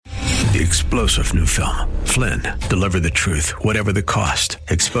the explosive new film, Flynn, Deliver the Truth, Whatever the Cost,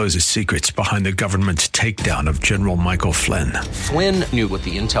 exposes secrets behind the government's takedown of General Michael Flynn. Flynn knew what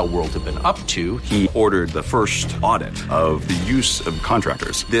the intel world had been up to. He ordered the first audit of the use of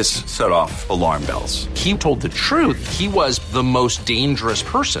contractors. This set off alarm bells. He told the truth. He was the most dangerous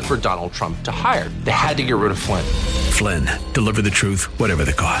person for Donald Trump to hire. They had to get rid of Flynn. Flynn, Deliver the Truth, Whatever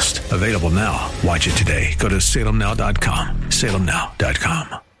the Cost. Available now. Watch it today. Go to salemnow.com.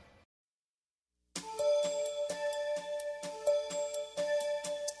 salemnow.com.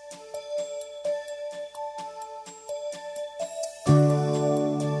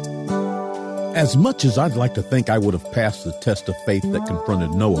 As much as I'd like to think I would have passed the test of faith that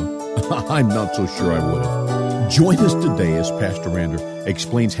confronted Noah, I'm not so sure I would have. Join us today as Pastor Rander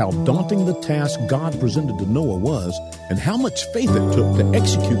explains how daunting the task God presented to Noah was and how much faith it took to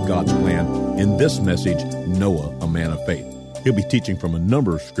execute God's plan in this message, Noah, a Man of Faith. He'll be teaching from a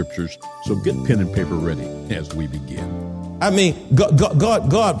number of scriptures, so get pen and paper ready as we begin. I mean,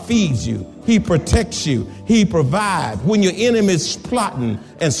 God feeds you. He protects you. He provides. When your enemy's plotting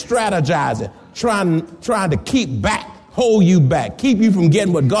and strategizing, trying to keep back, hold you back, keep you from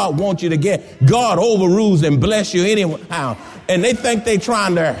getting what God wants you to get, God overrules and bless you anyhow. And they think they're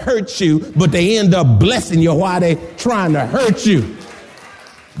trying to hurt you, but they end up blessing you while they're trying to hurt you.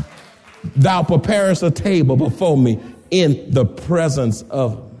 Thou preparest a table before me in the presence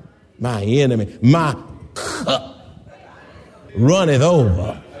of my enemy. My cup runneth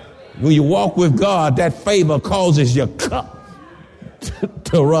over. When you walk with God, that favor causes your cup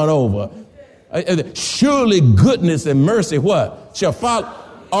to run over. Surely goodness and mercy, what? Shall follow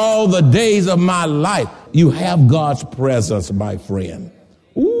all the days of my life. You have God's presence, my friend.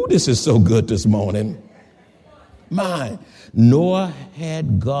 Ooh, this is so good this morning. Noah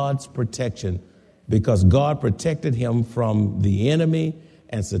had God's protection because God protected him from the enemy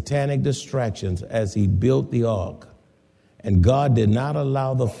and satanic distractions as he built the ark. And God did not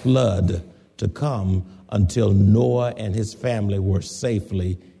allow the flood to come until Noah and his family were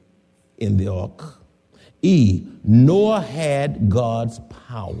safely in the ark. Noah had God's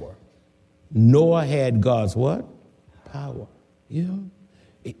power. Noah had God's what? Power. Yeah.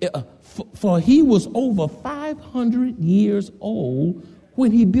 For he was over 500 years old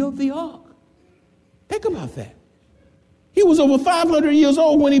when he built the ark. Think about that. He was over 500 years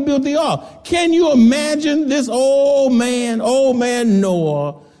old when he built the ark. Can you imagine this old man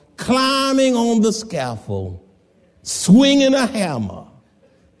Noah, climbing on the scaffold, swinging a hammer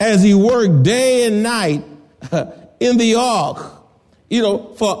as he worked day and night in the ark,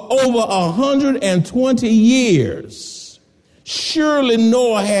 for over 120 years. Surely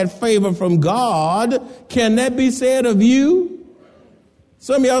Noah had favor from God. Can that be said of you?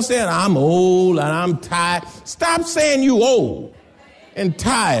 Some of y'all saying, I'm old and I'm tired. Stop saying you old and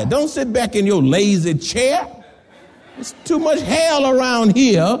tired. Don't sit back in your lazy chair. There's too much hell around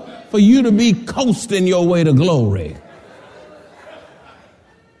here for you to be coasting your way to glory.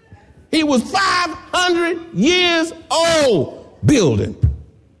 He was 500 years old building.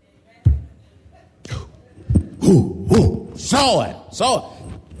 Saw it.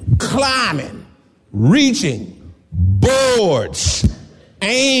 Climbing, reaching, boards,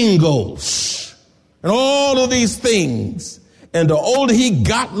 angles, and all of these things. And the older he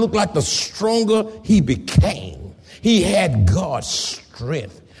got, looked like the stronger he became. He had God's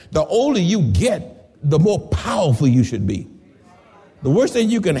strength. The older you get, the more powerful you should be. The worst thing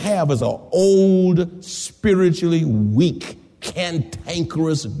you can have is an old, spiritually weak,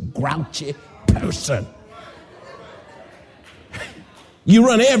 cantankerous, grouchy person. You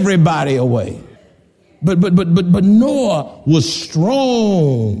run everybody away. But Noah was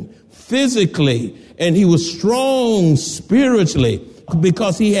strong physically, and he was strong spiritually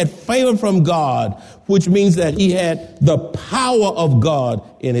because he had favor from God, which means that he had the power of God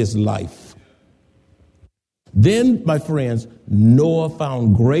in his life. Then, my friends, Noah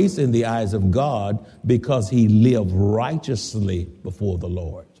found grace in the eyes of God because he lived righteously before the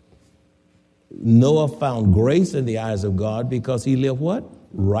Lord. Noah found grace in the eyes of God because he lived what?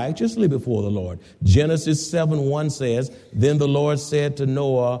 Righteously before the Lord. Genesis 7:1 says, Then the Lord said to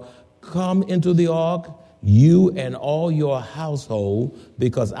Noah, Come into the ark, you and all your household,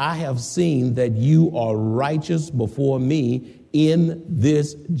 because I have seen that you are righteous before me in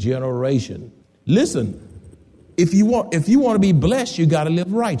this generation. Listen, if you want to be blessed, you got to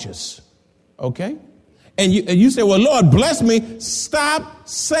live righteous. Okay? And you say, well, Lord, bless me. Stop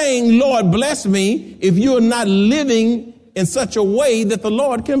saying, Lord, bless me, if you're not living in such a way that the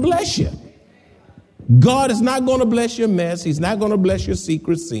Lord can bless you. God is not going to bless your mess. He's not going to bless your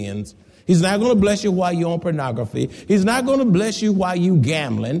secret sins. He's not going to bless you while you're on pornography. He's not going to bless you while you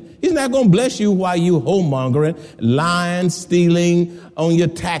gambling. He's not going to bless you while you homongering, lying, stealing on your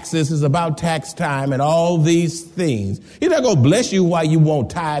taxes. It's about tax time and all these things. He's not going to bless you while you won't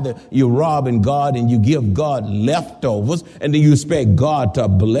tithe. You're robbing God and you give God leftovers and then you expect God to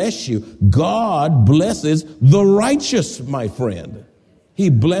bless you. God blesses the righteous, my friend. He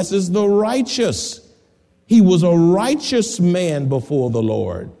blesses the righteous. He was a righteous man before the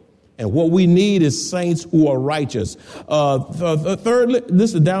Lord. And what we need is saints who are righteous. Thirdly,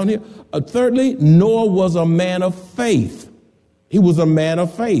 this is down here. Thirdly, Noah was a man of faith. He was a man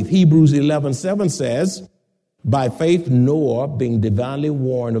of faith. Hebrews 11:7 says, by faith Noah, being divinely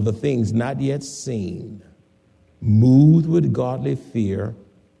warned of the things not yet seen, moved with godly fear,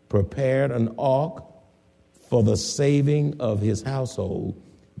 prepared an ark for the saving of his household,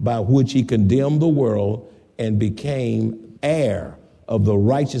 by which he condemned the world and became heir of the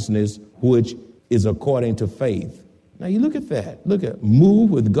righteousness which is according to faith. Now you look at that. Look at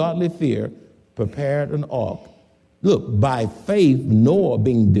move with godly fear, prepared an ark. Look, by faith, Noah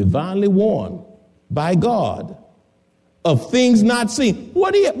being divinely warned by God of things not seen.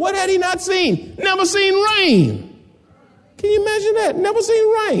 What had he not seen? Never seen rain. Can you imagine that? Never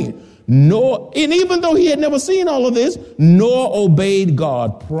seen rain. Noah, and even though he had never seen all of this, Noah obeyed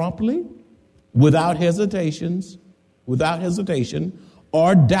God promptly, without hesitation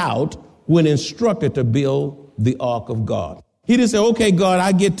or doubt when instructed to build the ark of God. He didn't say, okay, God,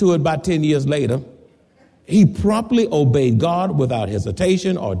 I get to it about 10 years later. He promptly obeyed God without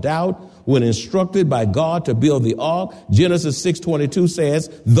hesitation or doubt when instructed by God to build the ark. Genesis 6:22 says,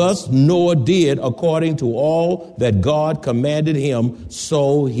 thus Noah did according to all that God commanded him,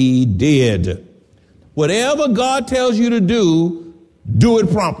 so he did. Whatever God tells you to do it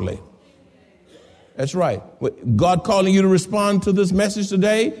promptly. That's right. God calling you to respond to this message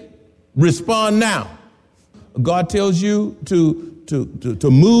today, respond now. God tells you to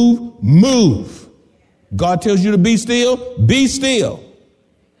move. God tells you to be still, be still.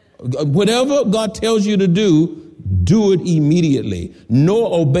 Whatever God tells you to do it immediately.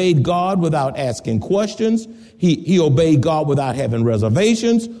 Noah obeyed God without asking questions. He obeyed God without having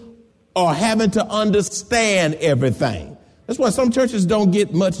reservations or having to understand everything. That's why some churches don't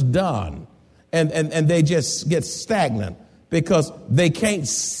get much done. And they just get stagnant because they can't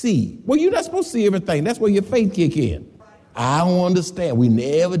see. Well, you're not supposed to see everything. That's where your faith kick in. I don't understand. We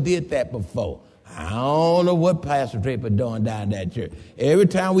never did that before. I don't know what Pastor Draper doing down that church. Every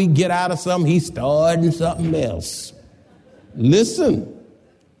time we get out of something, he's starting something else. Listen,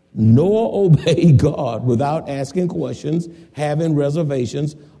 Noah obeyed God without asking questions, having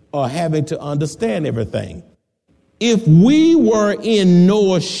reservations, or having to understand everything. If we were in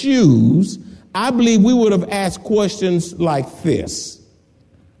Noah's shoes, I believe we would have asked questions like this.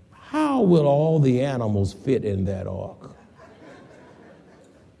 How will all the animals fit in that ark?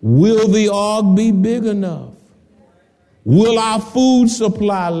 Will the ark be big enough? Will our food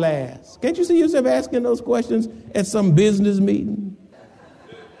supply last? Can't you see yourself asking those questions at some business meeting?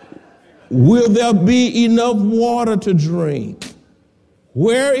 Will there be enough water to drink?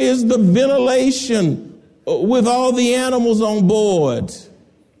 Where is the ventilation with all the animals on board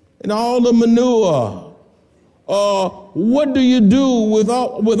and all the manure? What do you do with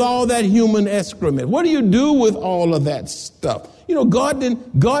all that human excrement? What do you do with all of that stuff? You know, God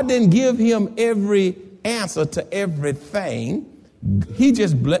didn't give him every answer to everything. He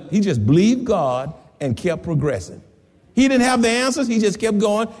just believed God and kept progressing. He didn't have the answers. He just kept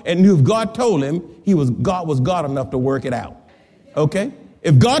going and knew if God told him, God was God enough to work it out. Okay?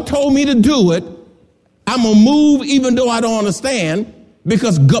 If God told me to do it, I'm going to move even though I don't understand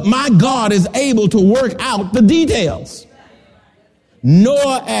because my God is able to work out the details.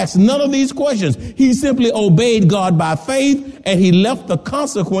 Noah asked none of these questions. He simply obeyed God by faith and he left the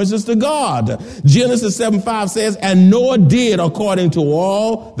consequences to God. Genesis 7:5 says, and Noah did according to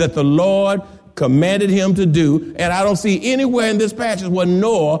all that the Lord commanded him to do. And I don't see anywhere in this passage where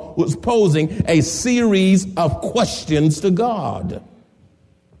Noah was posing a series of questions to God.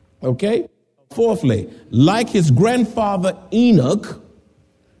 Okay? Fourthly, like his grandfather Enoch,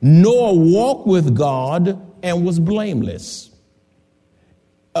 Noah walked with God and was blameless.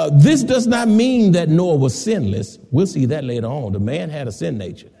 This does not mean that Noah was sinless. We'll see that later on. The man had a sin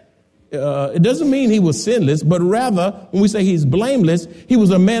nature. It doesn't mean he was sinless, but rather, when we say he's blameless, he was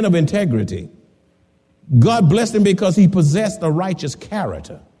a man of integrity. God blessed him because he possessed a righteous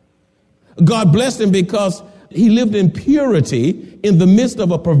character. God blessed him because he lived in purity in the midst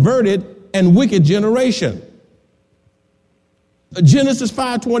of a perverted and wicked generation. Genesis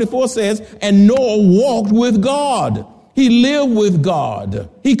 5:24 says, and Noah walked with God. He lived with God.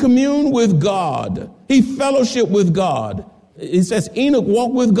 He communed with God. He fellowshiped with God. It says Enoch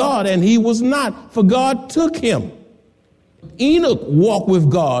walked with God, and he was not, for God took him. Enoch walked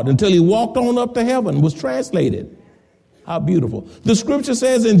with God until he walked on up to heaven, was translated. How beautiful. The scripture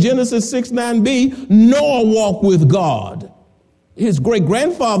says in Genesis 6:9b, Noah walked with God. His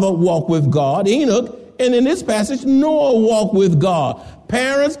great-grandfather walked with God, Enoch, and in this passage, Noah walked with God.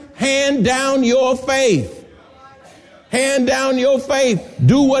 Parents, hand down your faith. Hand down your faith.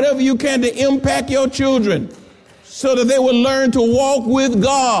 Do whatever you can to impact your children so that they will learn to walk with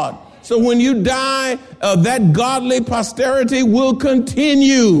God. So when you die, that godly posterity will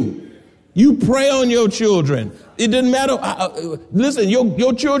continue. You pray on your children. It doesn't matter. Listen,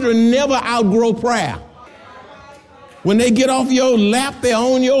 your children never outgrow prayer. When they get off your lap, they're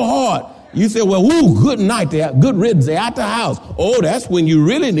on your heart. You say, well, good night. Good riddance. They're at the house. Oh, that's when you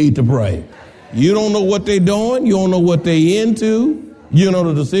really need to pray. You don't know what they're doing. You don't know what they're into. You don't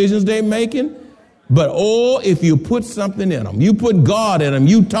know the decisions they're making. But, if you put something in them, you put God in them,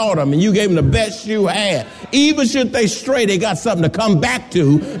 you taught them, and you gave them the best you had, even should they stray, they got something to come back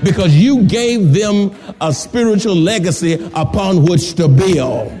to because you gave them a spiritual legacy upon which to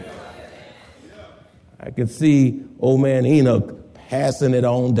build. I could see old man Enoch passing it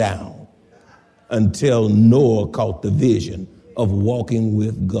on down until Noah caught the vision of walking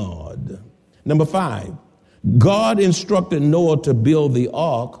with God. Number 5, God instructed Noah to build the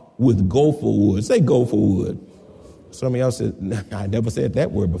ark with gopher wood. Say gopher wood. Some of y'all said, I never said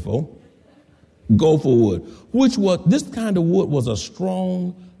that word before. Gopher wood. This kind of wood was a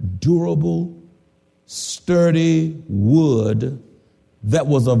strong, durable, sturdy wood that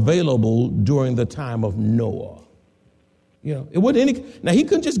was available during the time of Noah. It wasn't now he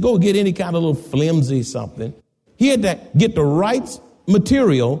couldn't just go get any kind of little flimsy something. He had to get the right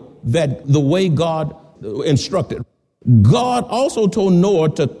material that the way God instructed. God also told Noah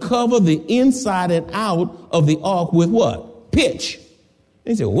to cover the inside and out of the ark with what? Pitch.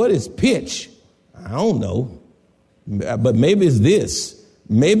 And he said, what is pitch? I don't know. But maybe it's this.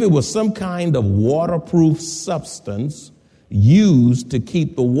 Maybe it was some kind of waterproof substance used to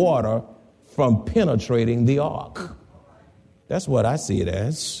keep the water from penetrating the ark. That's what I see it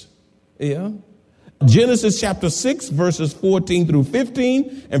as. Yeah. Genesis chapter 6, verses 14 through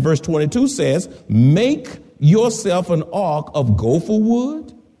 15 and verse 22 says, make yourself an ark of gopher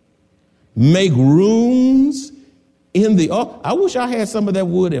wood. Make rooms in the ark. I wish I had some of that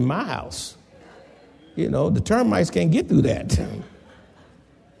wood in my house. The termites can't get through that.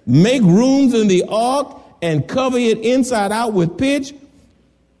 Make rooms in the ark and cover it inside out with pitch.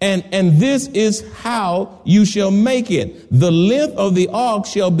 And this is how you shall make it. The length of the ark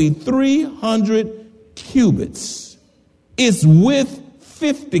shall be 300 cubits. Its width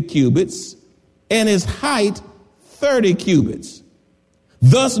 50 cubits. And his height 30 cubits.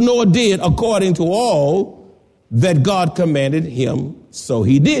 Thus Noah did according to all that God commanded him, so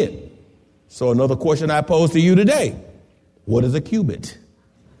he did. So another question I pose to you today, what is a cubit?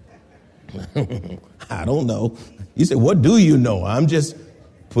 I don't know. You say, what do you know? I'm just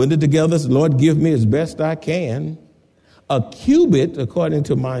putting it together. So Lord, give me as best I can. A cubit, according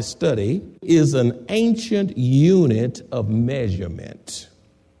to my study, is an ancient unit of measurement.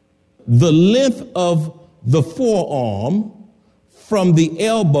 The length of the forearm from the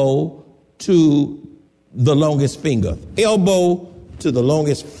elbow to the longest finger. Elbow to the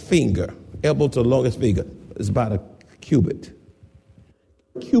longest finger. Elbow to the longest finger is about a cubit.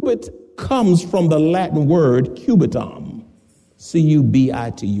 Cubit comes from the Latin word cubitum,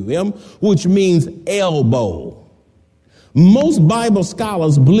 C-U-B-I-T-U-M, which means elbow. Most Bible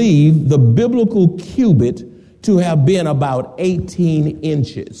scholars believe the biblical cubit to have been about 18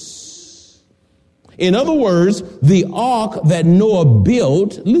 inches. In other words, the ark that Noah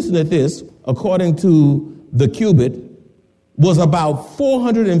built, listen to this, according to the cubit, was about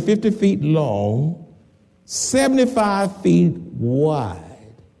 450 feet long, 75 feet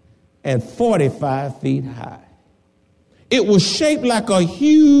wide, and 45 feet high. It was shaped like a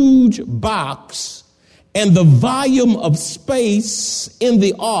huge box, and the volume of space in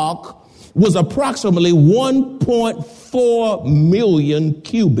the ark was approximately 1.4 million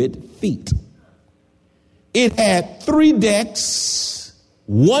cubic feet. It had 3 decks,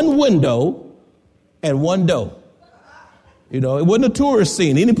 1 window, and 1 door. It wasn't a tourist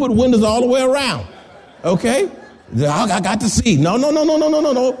scene. He didn't put windows all the way around. Okay? I got to see. No. 1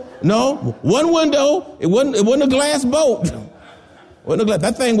 window. It wasn't a glass boat.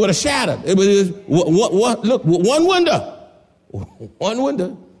 That thing would have shattered. It was look, 1 window. 1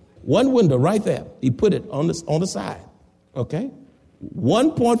 window. 1 window right there. He put it on the side. Okay?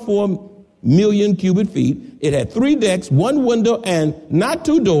 1.4 million cubic feet. It had 3 decks, 1 window, and not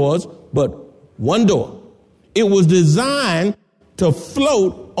 2 doors, but 1 door. It was designed to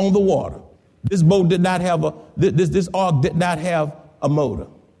float on the water. This boat did not have this ark did not have a motor.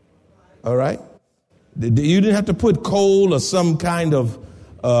 All right? You didn't have to put coal or some kind of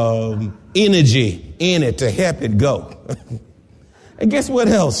energy in it to help it go. And guess what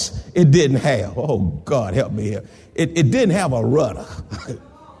else it didn't have? Oh, God, help me here. It didn't have a rudder.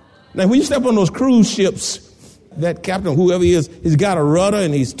 Now, when you step on those cruise ships, that captain, whoever he is, he's got a rudder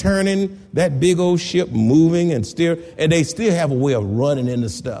and he's turning that big old ship, moving and steering, and they still have a way of running into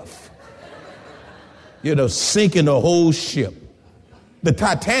stuff. You know, sinking the whole ship. The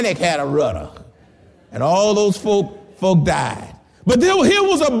Titanic had a rudder, and all those folk died. But here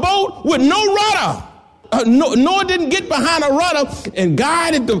was a boat with no rudder. Noah didn't get behind a rudder and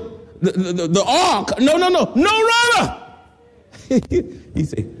guided the ark. No rudder. He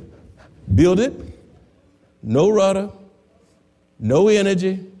said, build it, no rudder, no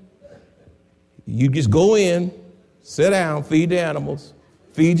energy. You just go in, sit down, feed the animals,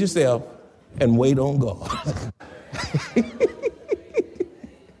 feed yourself, and wait on God.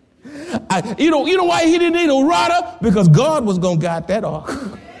 You know why he didn't need a rudder? Because God was going to guide that ark.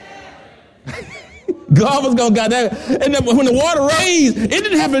 God was going to guide that. And then when the water raised, it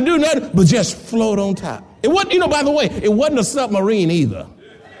didn't have to do nothing but just float on top. It wasn't, by the way, it wasn't a submarine either.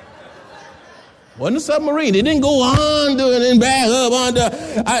 It wasn't a submarine. It didn't go under and then back up under.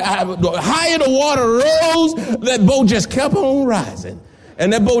 The higher the water rose, that boat just kept on rising.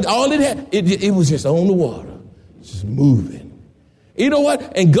 And that boat, all it had, it was just on the water, just moving. You know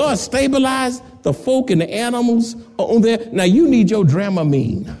what? And God stabilized the folk and the animals on there. Now, you need your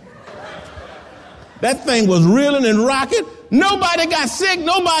Dramamine. That thing was reeling and rocking. Nobody got sick.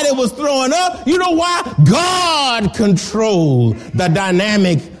 Nobody was throwing up. You know why? God controlled the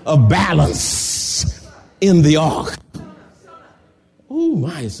dynamic of balance in the ark. Oh,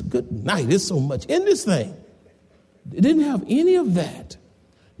 my, it's a good night. There's so much in this thing. It didn't have any of that.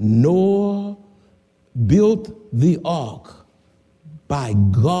 Noah built the ark by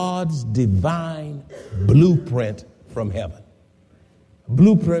God's divine blueprint from heaven.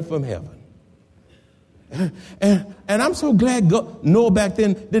 Blueprint from heaven. And I'm so glad Noah back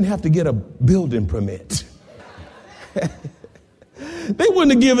then didn't have to get a building permit. They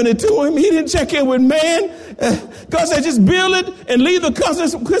wouldn't have given it to him. He didn't check in with man. God said, just build it and leave the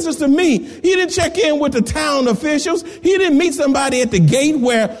consequences to me. He didn't check in with the town officials. He didn't meet somebody at the gate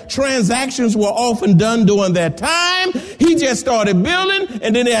where transactions were often done during that time. He just started building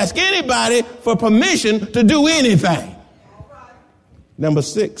and didn't ask anybody for permission to do anything. Number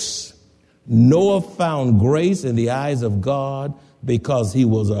 6, Noah found grace in the eyes of God because he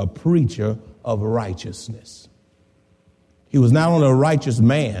was a preacher of righteousness. He was not only a righteous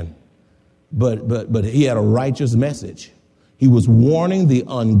man, but he had a righteous message. He was warning the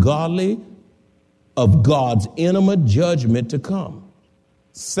ungodly of God's intimate judgment to come.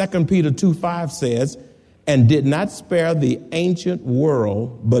 2 Peter 2:5 says, and did not spare the ancient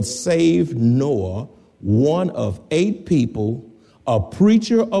world, but saved Noah, one of 8 people, a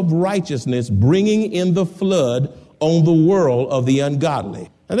preacher of righteousness, bringing in the flood on the world of the ungodly.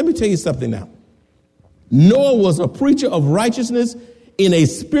 Now, let me tell you something now. Noah was a preacher of righteousness in a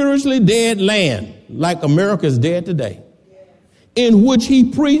spiritually dead land, like America is dead today, in which he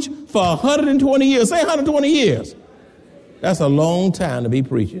preached for 120 years. Say 120 years. That's a long time to be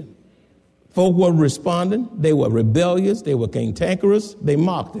preaching. Folk were responding. They were rebellious. They were cantankerous. They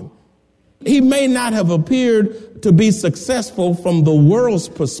mocked him. He may not have appeared to be successful from the world's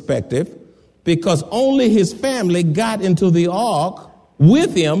perspective because only his family got into the ark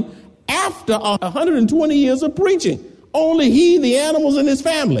with him after 120 years of preaching. Only he, the animals, and his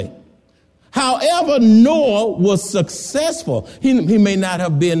family. However, Noah was successful. He may not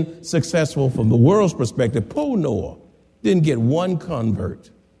have been successful from the world's perspective. Poor Noah didn't get one convert.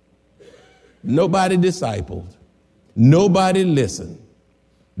 Nobody discipled. Nobody listened.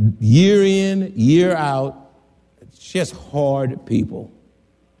 Year in, year out, just hard people.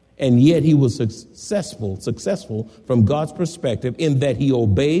 And yet he was successful from God's perspective in that he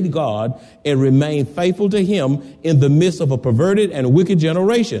obeyed God and remained faithful to him in the midst of a perverted and wicked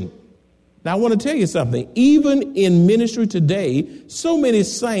generation. Now, I want to tell you something. Even in ministry today, so many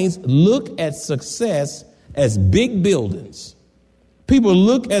saints look at success as big buildings. People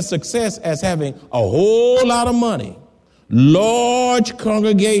look at success as having a whole lot of money, large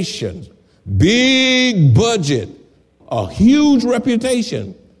congregations, big budget, a huge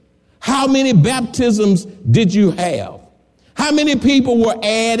reputation. How many baptisms did you have? How many people were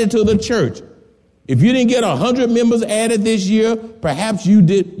added to the church? If you didn't get 100 members added this year, perhaps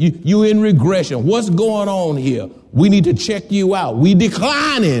you're in regression. What's going on here? We need to check you out. We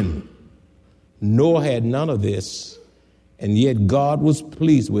declining. Noah had none of this, and yet God was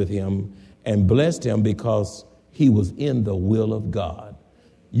pleased with him and blessed him because he was in the will of God.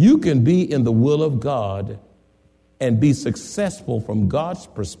 You can be in the will of God and be successful from God's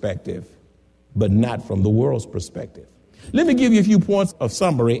perspective, but not from the world's perspective. Let me give you a few points of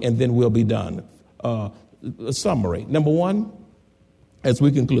summary, and then we'll be done. Summary. Number one, as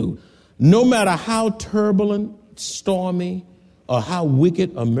we conclude, no matter how turbulent, stormy, or how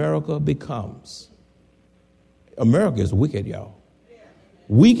wicked America becomes, America is wicked, y'all.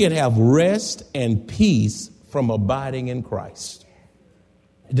 We can have rest and peace from abiding in Christ.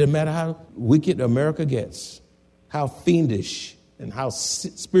 It doesn't matter how wicked America gets, how fiendish and how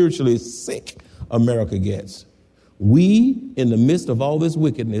spiritually sick America gets. We, in the midst of all this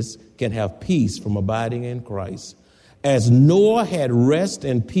wickedness, can have peace from abiding in Christ. As Noah had rest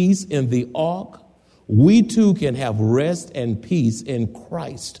and peace in the ark, we too can have rest and peace in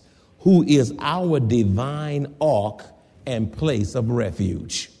Christ, who is our divine ark and place of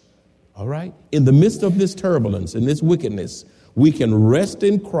refuge. All right? In the midst of this turbulence and this wickedness, we can rest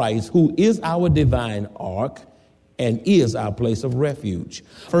in Christ, who is our divine ark and is our place of refuge.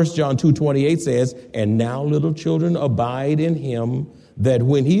 1 John 2:28 says, and now, little children, abide in him, that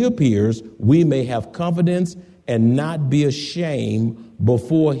when he appears, we may have confidence and not be ashamed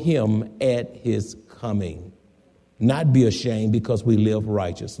before him at his coming. Not be ashamed because we live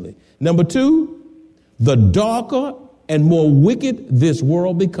righteously. Number two, the darker and more wicked this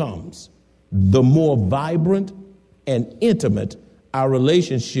world becomes, the more vibrant and intimate our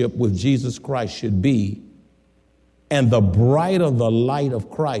relationship with Jesus Christ should be, and the brighter the light of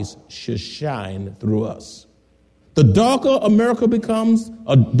Christ should shine through us. The darker America becomes,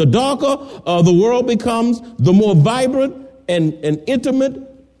 the darker the world becomes, the more vibrant and intimate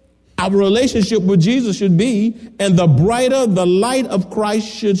our relationship with Jesus should be, and the brighter the light of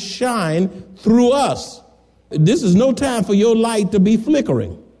Christ should shine through us. This is no time for your light to be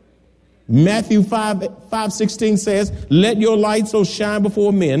flickering. Matthew 5:16 says, let your light so shine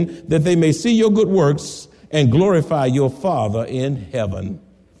before men that they may see your good works and glorify your Father in heaven.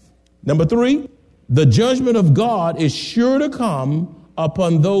 Number three, the judgment of God is sure to come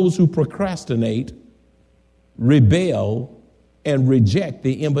upon those who procrastinate, rebel, and reject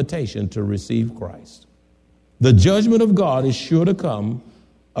the invitation to receive Christ. The judgment of God is sure to come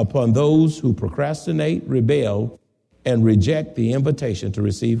upon those who procrastinate, rebel, and reject the invitation to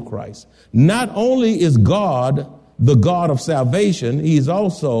receive Christ. Not only is God the God of salvation, he is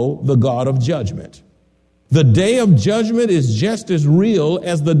also the God of judgment. The day of judgment is just as real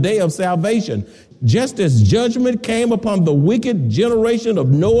as the day of salvation. Just as judgment came upon the wicked generation of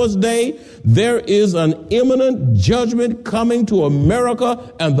Noah's day, there is an imminent judgment coming to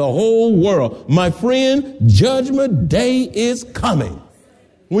America and the whole world. My friend, judgment day is coming.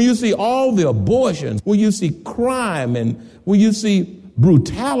 When you see all the abortions, when you see crime, and when you see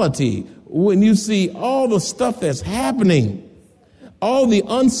brutality, when you see all the stuff that's happening, all the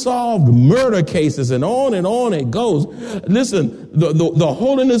unsolved murder cases, and on it goes. Listen, the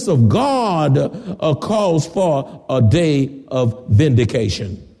holiness of God calls for a day of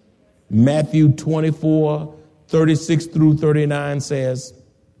vindication. Matthew 24:36-39 says,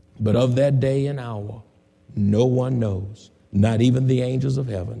 but of that day and hour, no one knows, not even the angels of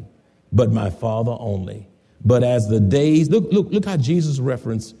heaven, but my Father only. But as the days, look how Jesus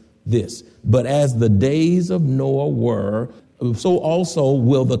referenced this. But as the days of Noah were, so also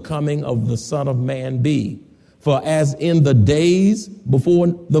will the coming of the Son of Man be. For as in the days before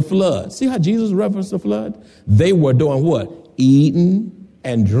the flood, see how Jesus referenced the flood? They were doing what? Eating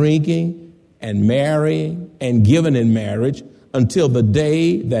and drinking and marrying and giving in marriage until the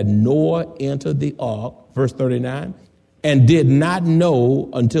day that Noah entered the ark, verse 39, and did not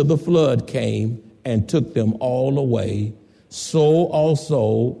know until the flood came and took them all away. So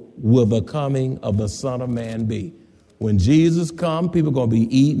also will the coming of the Son of Man be. When Jesus comes, people are going to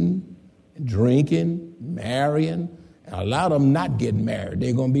be eating, drinking, marrying, and a lot of them not getting married.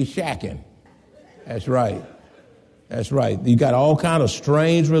 They're going to be shacking. That's right. That's right. You got all kind of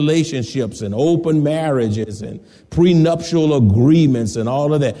strange relationships and open marriages and prenuptial agreements and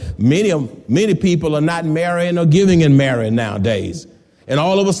all of that. Many people are not marrying or giving in marriage nowadays. And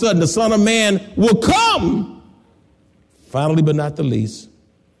all of a sudden, the Son of Man will come. Finally, but not the least,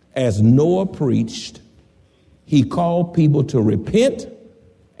 as Noah preached, he called people to repent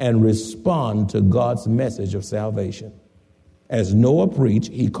and respond to God's message of salvation. As Noah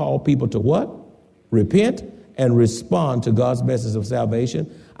preached, he called people to what? Repent and respond to God's message of salvation,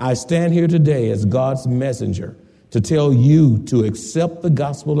 I stand here today as God's messenger to tell you to accept the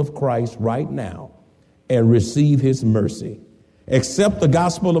gospel of Christ right now and receive his mercy. Accept the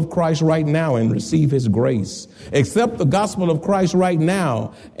gospel of Christ right now and receive his grace. Accept the gospel of Christ right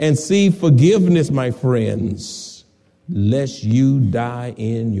now and see forgiveness, my friends, lest you die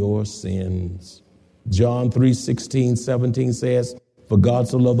in your sins. John 3:16, 17 says, for God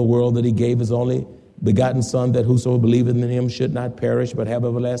so loved the world that he gave his only begotten Son, that whosoever believeth in him should not perish but have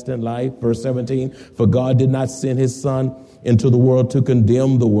everlasting life. Verse 17, for God did not send his Son into the world to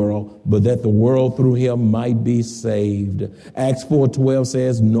condemn the world, but that the world through him might be saved. Acts 4:12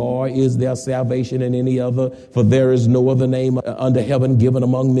 says, nor is there salvation in any other, for there is no other name under heaven given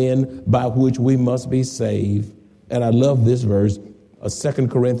among men by which we must be saved. And I love this verse, 2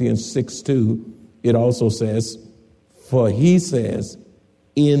 Corinthians 6:2. It also says, for he says,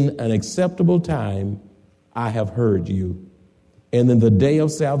 in an acceptable time I have heard you, and in the day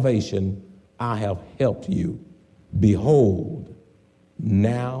of salvation I have helped you. Behold,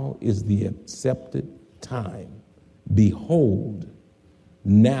 now is the accepted time. Behold,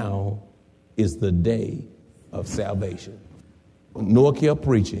 now is the day of salvation. Noah kept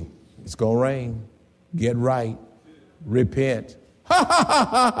preaching. It's going to rain. Get right. Repent. Ha, ha, ha,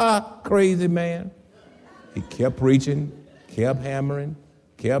 ha, ha. Crazy man. He kept preaching, kept hammering.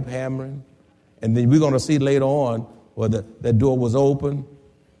 And then we're going to see later on where that door was open,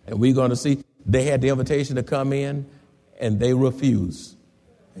 and we're going to see they had the invitation to come in, and they refused.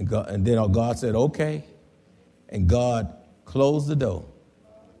 And then God said, okay. And God closed the door.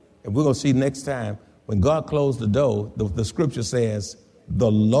 And we're going to see next time, when God closed the door, the scripture says,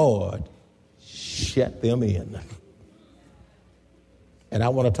 the Lord shut them in. And I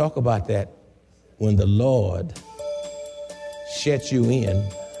want to talk about that when the Lord shut you in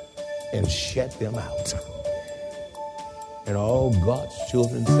and shut them out. And all God's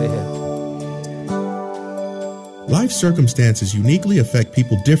children said. Life circumstances uniquely affect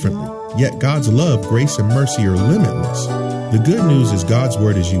people differently, yet God's love, grace, and mercy are limitless. The good news is God's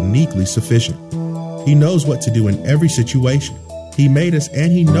word is uniquely sufficient. He knows what to do in every situation. He made us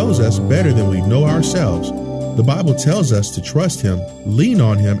and he knows us better than we know ourselves. The Bible tells us to trust him, lean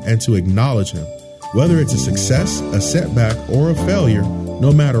on him, and to acknowledge him. Whether it's a success, a setback, or a failure,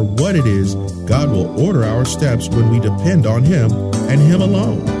 no matter what it is, God will order our steps when we depend on him and him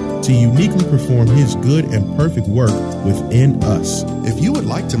alone to uniquely perform his good and perfect work within us. If you would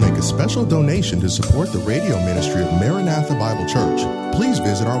like to make a special donation to support the radio ministry of Maranatha Bible Church, please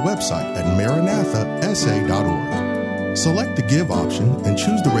visit our website at maranathasa.org. Select the Give option and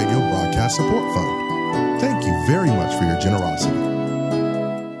choose the Radio Broadcast Support Fund. Thank you very much for your generosity.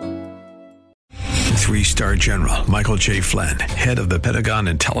 3-star General Michael J. Flynn, head of the Pentagon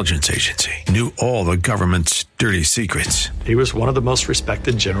Intelligence Agency, knew all the government's dirty secrets. He was one of the most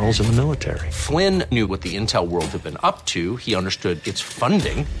respected generals in the military. Flynn knew what the intel world had been up to. He understood its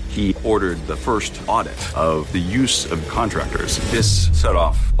funding. He ordered the first audit of the use of contractors. This set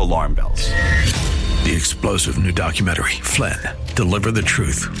off alarm bells. The explosive new documentary, Flynn, Deliver the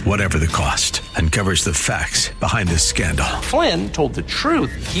Truth, Whatever the Cost, uncovers the facts behind this scandal. Flynn told the truth.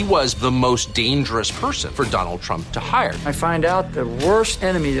 He was the most dangerous person for Donald Trump to hire. I find out the worst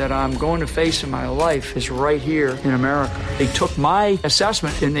enemy that I'm going to face in my life is right here in America. They took my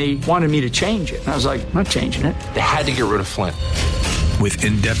assessment and they wanted me to change it. And I was like, I'm not changing it. They had to get rid of Flynn. With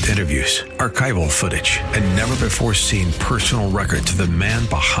in-depth interviews, archival footage, and never-before-seen personal records of the man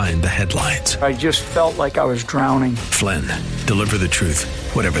behind the headlines. I just felt like I was drowning. Flynn, Deliver the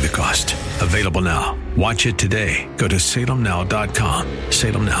Truth, Whatever the Cost. Available now. Watch it today. Go to salemnow.com.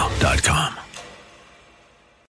 salemnow.com.